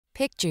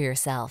Picture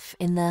yourself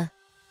in the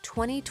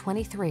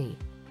 2023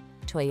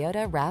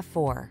 Toyota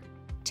RAV4.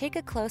 Take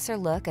a closer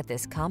look at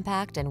this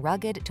compact and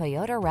rugged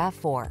Toyota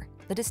RAV4,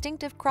 the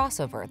distinctive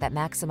crossover that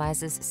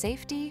maximizes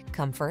safety,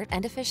 comfort,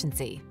 and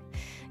efficiency.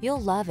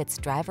 You'll love its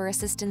driver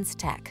assistance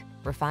tech,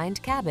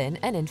 refined cabin,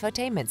 and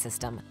infotainment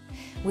system.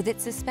 With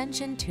its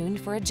suspension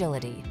tuned for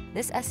agility,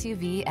 this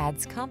SUV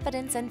adds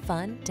confidence and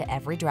fun to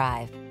every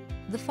drive.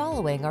 The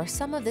following are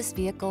some of this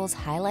vehicle's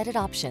highlighted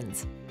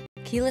options: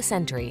 keyless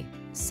entry,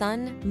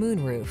 sun,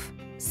 moonroof,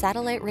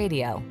 satellite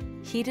radio,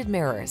 heated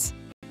mirrors,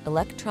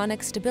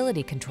 electronic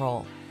stability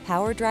control,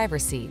 power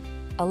driver's seat,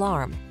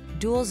 alarm,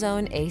 dual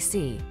zone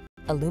AC,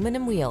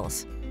 aluminum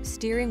wheels,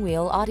 steering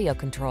wheel audio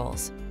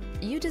controls.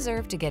 You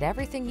deserve to get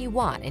everything you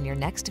want in your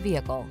next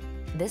vehicle.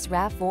 This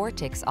RAV4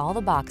 ticks all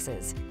the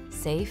boxes: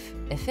 safe,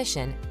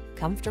 efficient,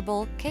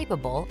 comfortable,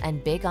 capable,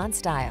 and big on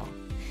style.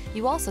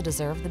 You also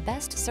deserve the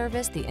best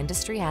service the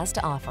industry has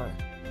to offer.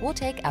 We'll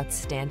take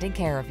outstanding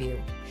care of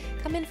you.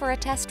 Come in for a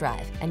test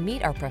drive and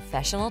meet our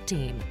professional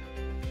team.